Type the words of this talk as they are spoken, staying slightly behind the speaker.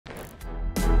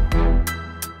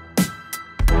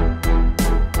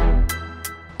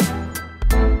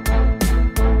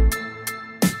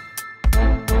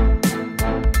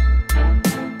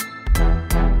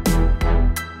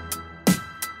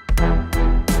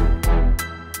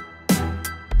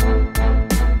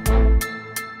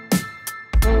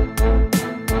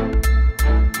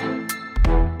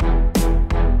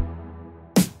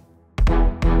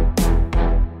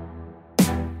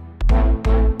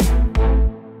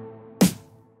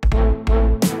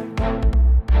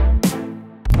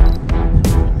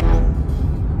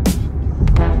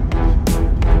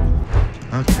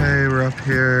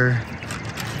here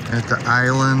at the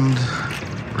Island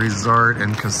Resort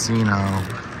and Casino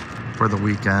for the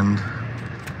weekend.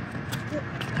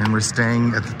 And we're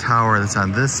staying at the tower that's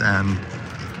on this end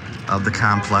of the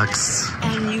complex.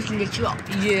 And you can get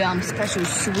your special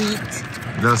suite.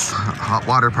 This hot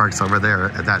water park's over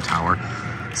there at that tower.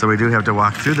 So we do have to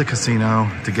walk through the casino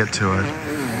to get to it.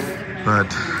 But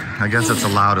I guess it's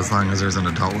allowed as long as there's an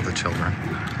adult with the children.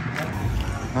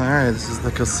 All right, this is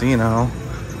the casino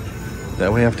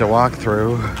that we have to walk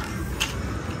through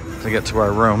to get to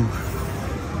our room.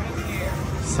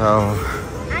 So,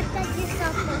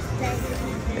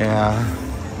 yeah,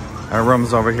 our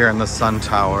room's over here in the Sun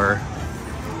Tower.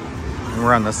 And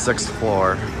we're on the 6th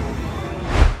floor.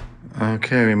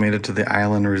 Okay, we made it to the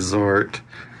Island Resort.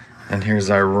 And here's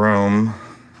our room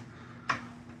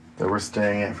that we're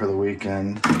staying at for the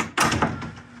weekend.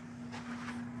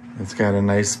 It's got a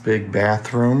nice big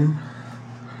bathroom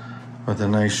with a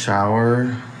nice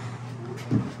shower.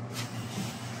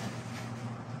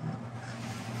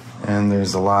 And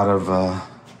there's a lot of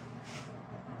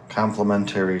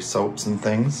complimentary soaps and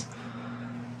things.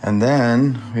 And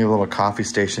then we have a little coffee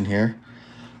station here.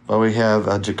 But we have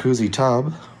a jacuzzi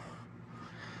tub.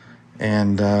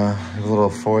 And a little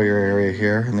foyer area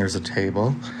here. And there's a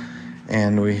table.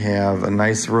 And we have a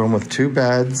nice room with 2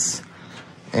 beds.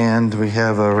 And we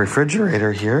have a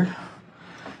refrigerator here.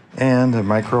 And a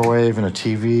microwave and a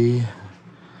TV.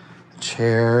 A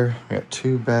chair. We got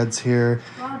 2 beds here.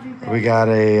 We got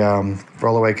a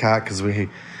rollaway cot because we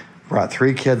brought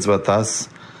 3 kids with us.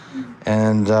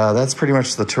 And that's pretty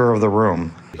much the tour of the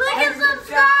room.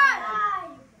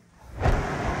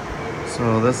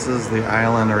 So this is the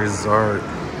Island Resort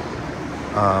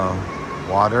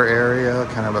water area,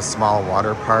 kind of a small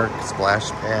water park,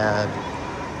 splash pad,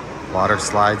 water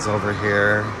slides over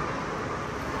here.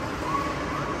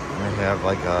 We have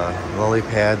like a lily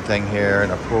pad thing here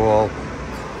and a pool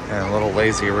and a little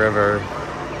lazy river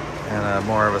and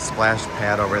more of a splash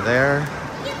pad over there.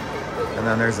 And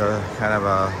then there's a kind of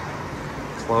a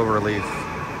cloverleaf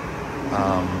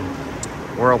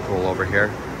whirlpool over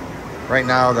here. Right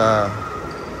now the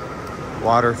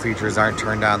water features aren't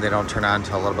turned on. They don't turn on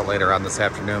until a little bit later on this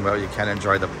afternoon, but you can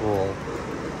enjoy the pool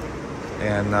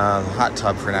and the hot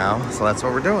tub for now. So that's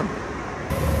what we're doing.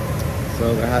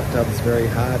 So the hot tub is very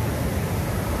hot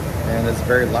and it's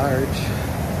very large.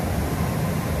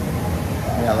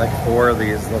 Yeah, like 4 of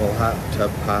these little hot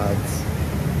tub pods.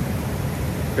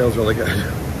 Feels really good.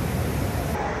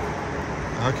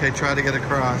 Okay, try to get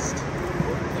across.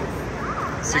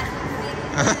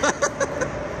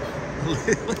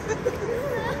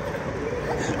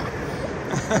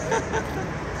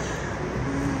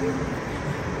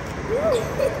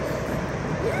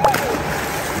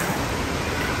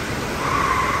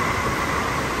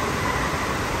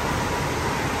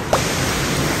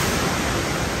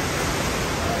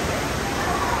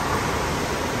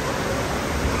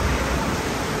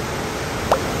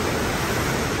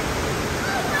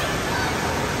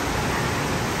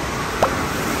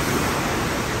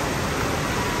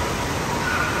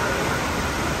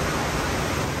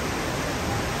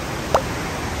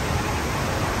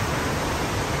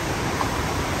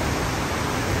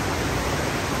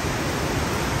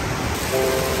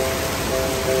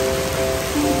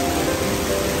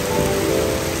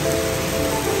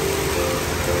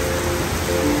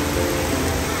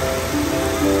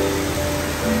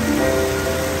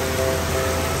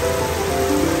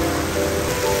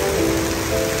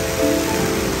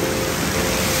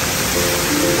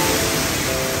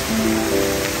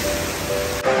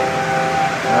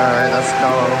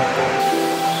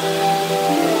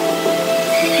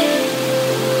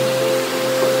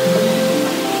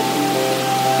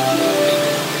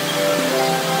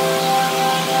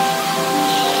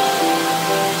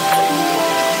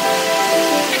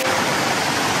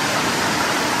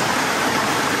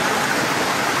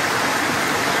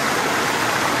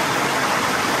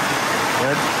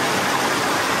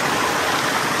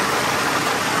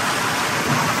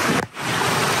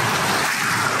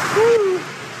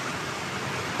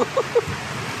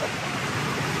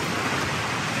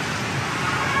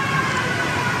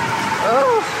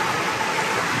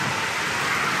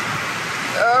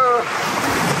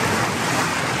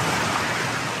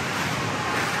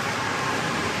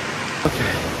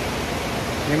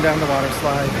 Came down the water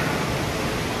slide.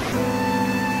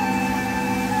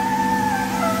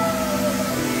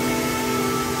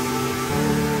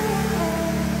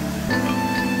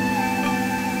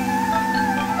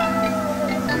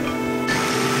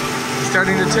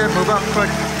 Starting to tip, move up quick.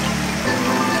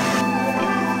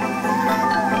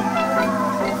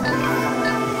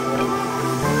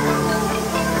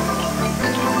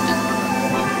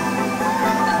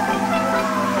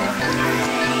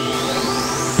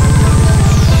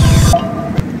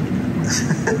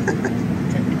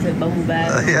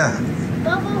 Yeah.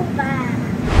 Bubble bath.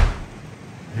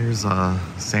 Here's a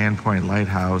Sandpoint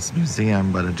Lighthouse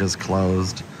Museum, but it just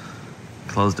closed.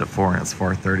 Closed at 4 and it's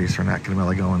 4:30, so we're not gonna be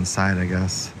able to go inside, I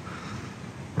guess.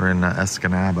 We're in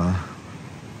Escanaba.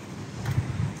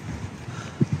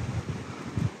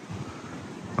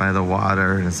 By the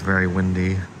water, and it's very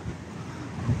windy.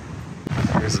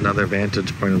 Here's another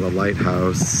vantage point of the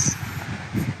lighthouse.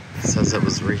 It says it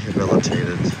was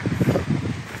rehabilitated.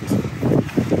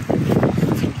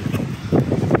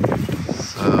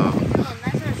 So,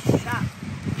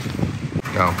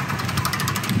 go.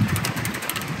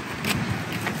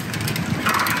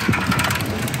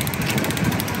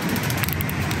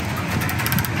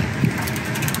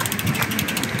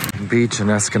 Beach in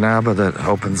Escanaba that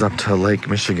opens up to Lake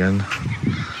Michigan.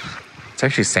 It's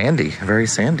actually sandy, very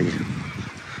sandy.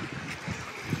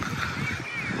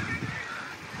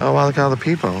 Oh wow, look at all the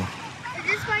people. Is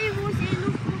this why you was in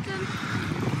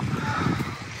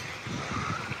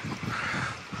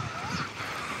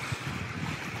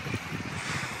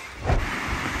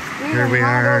the Here we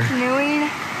are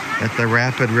at the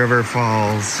Rapid River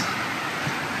Falls.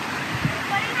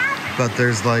 But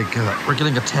there's like, we're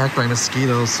getting attacked by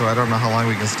mosquitoes, so I don't know how long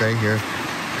we can stay here.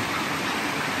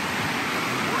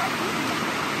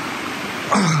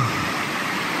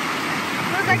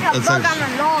 Looks like a bug on a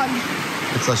log.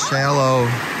 It's a shallow,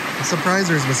 I'm surprised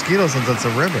there's mosquitoes since it's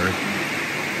a river.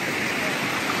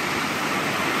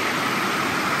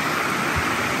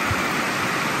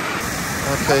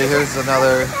 Okay, here's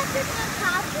another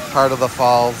part of the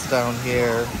falls down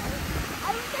here.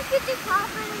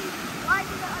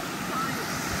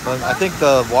 I think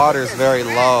the water's very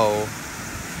low.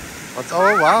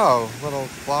 Oh wow, little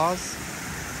claws.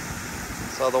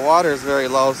 So the water is very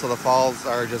low, so the falls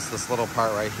are just this little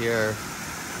part right here.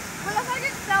 What if I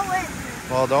just fell in?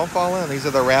 Well, don't fall in. These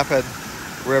are the Rapid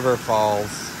River Falls.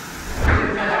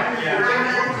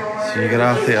 So you get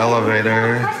off the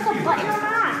elevator,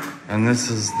 and this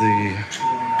is the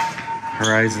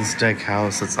Horizon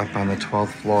Steakhouse. It's up on the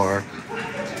 12th floor,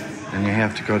 and you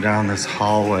have to go down this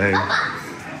hallway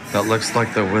that looks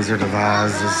like the Wizard of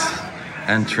Oz's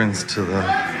entrance to the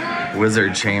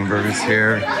wizard chambers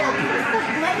here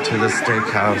to the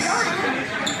steakhouse.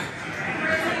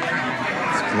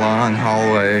 It's a long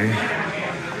hallway,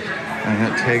 and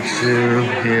it takes you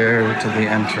here to the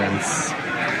entrance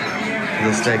to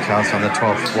the steakhouse on the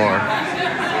 12th floor.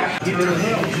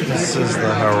 This is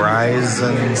the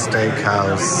Horizon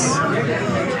Steakhouse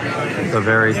at the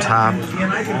very top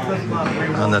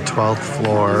on the 12th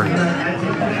floor.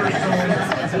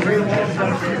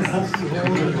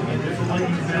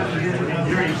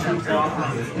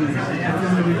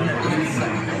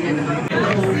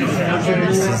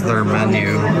 This is their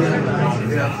menu.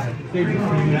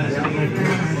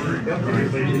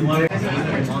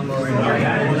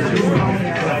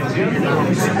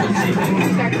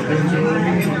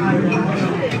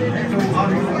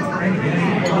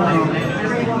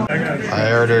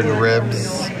 I ordered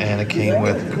ribs and it came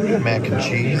with mac and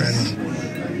cheese.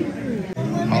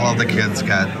 All of the kids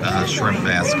got a shrimp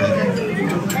basket.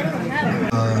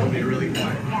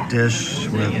 Dish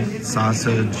with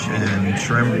sausage and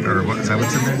shrimp, or what is that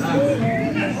what's in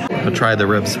there? I'll try the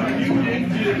ribs. And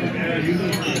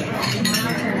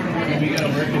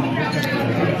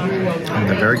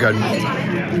they're very good.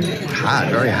 Hot,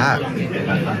 very hot.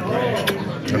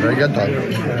 They're very good though.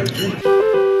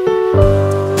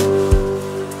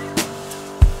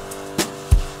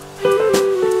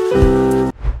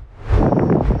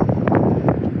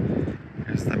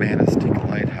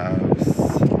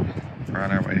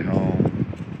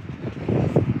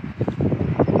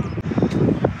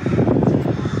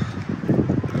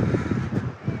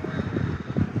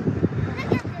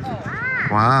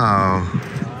 Wow,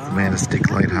 the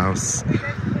Mackinac Lighthouse.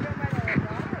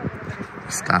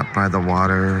 Stopped by the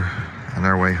water on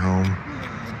our way home.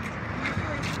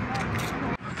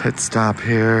 Pit stop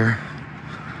here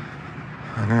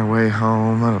on our way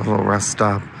home at a little rest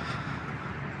stop.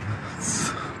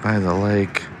 It's by the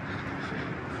lake.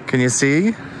 Can you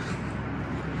see?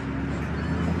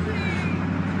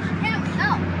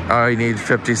 Oh, you need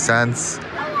 50 cents.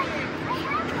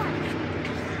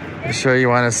 You sure you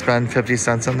want to spend 50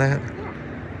 cents on that?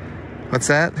 What's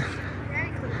that?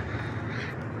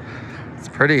 It's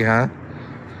pretty, huh?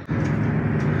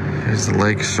 Here's the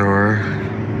lake shore.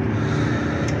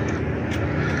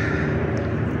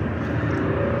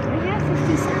 We have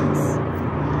 50 cents.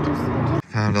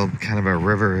 Found a kind of a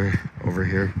river over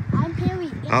here. I'm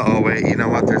very Uh-oh, wait, you know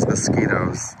what? There's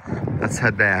mosquitoes. Let's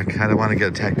head back. I don't want to get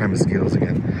attacked by mosquitoes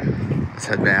again. Let's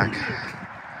head back.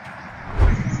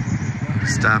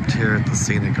 Stopped here at the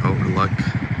scenic overlook.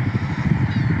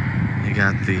 You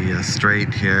got the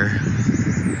strait here.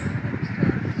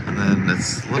 And then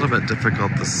it's a little bit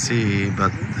difficult to see,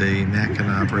 but the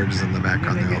Mackinac Bridge is in the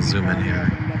background there. I'll zoom in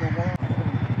here.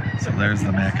 So there's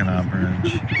the Mackinac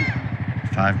Bridge,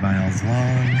 5 miles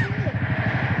long.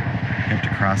 You have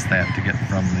to cross that to get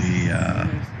from the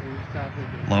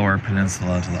lower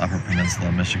peninsula to the upper peninsula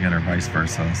of Michigan, or vice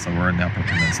versa. So we're in the upper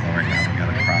peninsula right now. We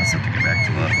gotta cross it to get back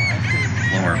to the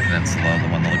lower peninsula, the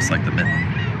one that looks like the mitten.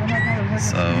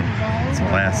 So it's the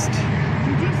last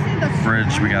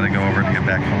bridge we gotta go over to get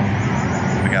back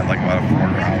home. We got like about a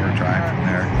 4-hour drive from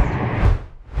there.